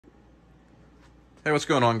Hey, what's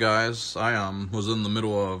going on, guys? I was in the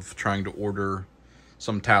middle of trying to order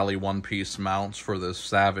some Tally one-piece mounts for this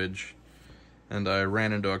Savage, and I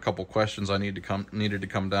ran into a couple questions I needed to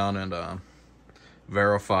come down and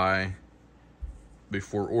verify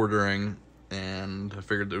before ordering, and I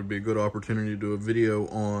figured it would be a good opportunity to do a video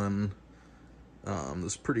on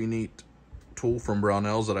this pretty neat tool from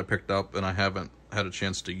Brownells that I picked up and I haven't had a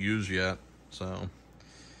chance to use yet. So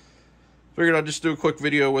figured I'd just do a quick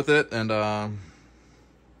video with it and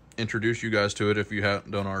introduce you guys to it if you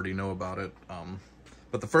don't already know about it.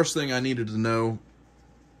 But the first thing I needed to know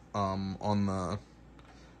on the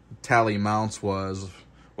Tally mounts was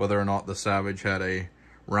whether or not the Savage had a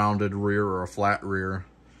rounded rear or a flat rear.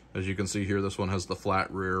 As you can see here, this one has the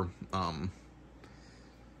flat rear. And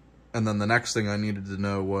then the next thing I needed to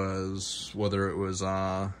know was whether it was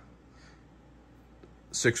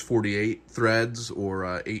 648 threads or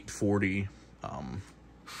 840,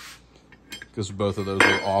 because both of those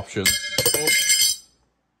are options.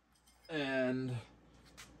 And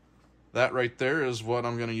that right there is what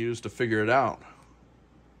I'm going to use to figure it out.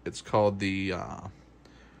 It's called the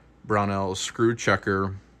Brownells screw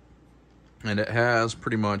checker, and it has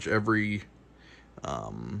pretty much every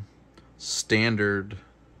standard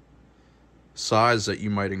size that you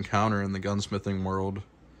might encounter in the gunsmithing world.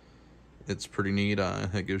 It's pretty neat.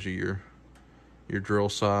 It gives you your drill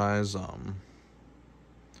size.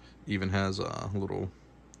 Even has a little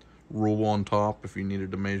rule on top if you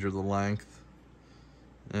needed to measure the length.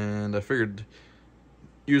 And I figured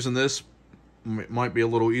using this might be a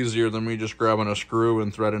little easier than me just grabbing a screw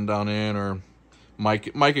and threading down in, or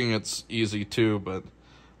miking. It's easy too, but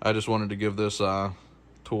I just wanted to give this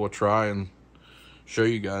tool a try and show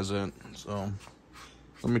you guys it. So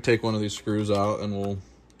let me take one of these screws out and we'll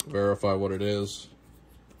verify what it is.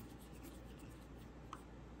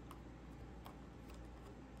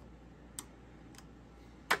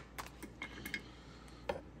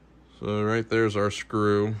 So right there's our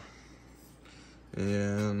screw,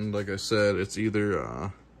 and like I said, it's either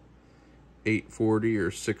 840 or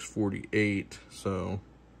 648. So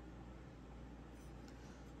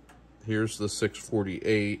here's the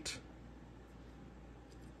 648.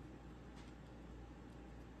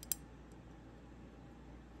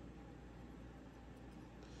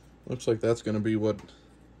 Looks like that's going to be what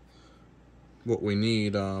we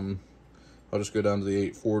need. I'll just go down to the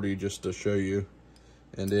 840 just to show you,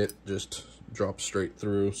 and it just drops straight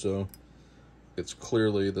through, so it's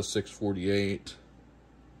clearly the 648.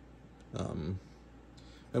 And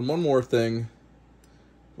one more thing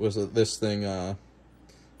was that this thing, I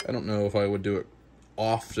don't know if I would do it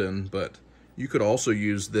often, but you could also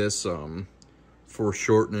use this for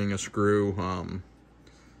shortening a screw.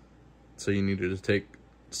 So you needed to take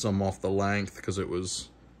some off the length because it was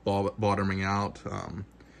bottoming out.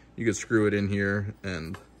 You could screw it in here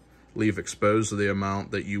and leave exposed the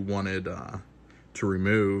amount that you wanted to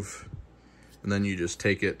remove, and then you just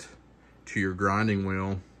take it to your grinding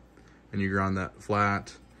wheel and you grind that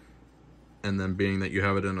flat. And then, being that you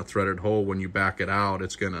have it in a threaded hole, when you back it out,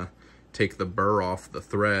 it's gonna take the burr off the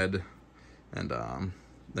thread, and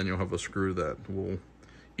then you'll have a screw that will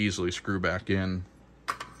easily screw back in.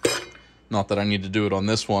 Not that I need to do it on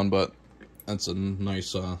this one, but that's a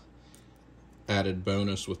nice added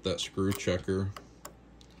bonus with that screw checker.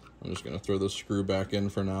 I'm just going to throw this screw back in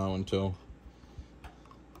for now until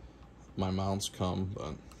my mounts come.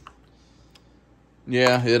 But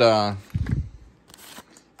yeah,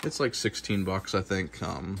 it's like 16 bucks, I think.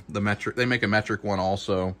 The metric, they make a metric one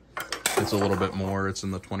also. It's a little bit more. It's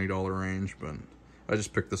in the $20 range, but I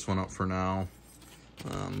just picked this one up for now.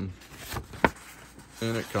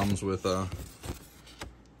 And it comes with a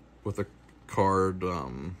card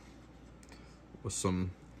with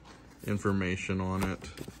some information on it.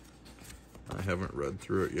 I haven't read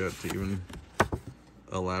through it yet to even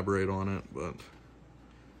elaborate on it, but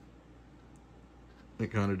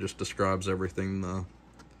it kind of just describes everything the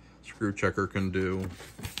screw checker can do.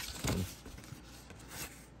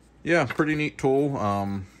 Yeah, pretty neat tool.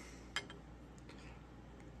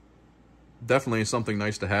 Definitely something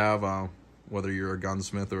nice to have. Whether you're a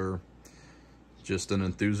gunsmith or just an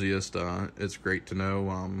enthusiast, it's great to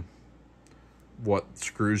know what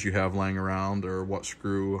screws you have laying around or what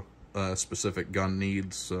screw a specific gun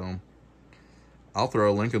needs. So I'll throw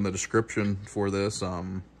a link in the description for this.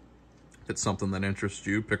 If it's something that interests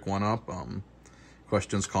you, pick one up.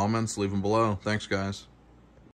 Questions, comments, leave them below. Thanks, guys.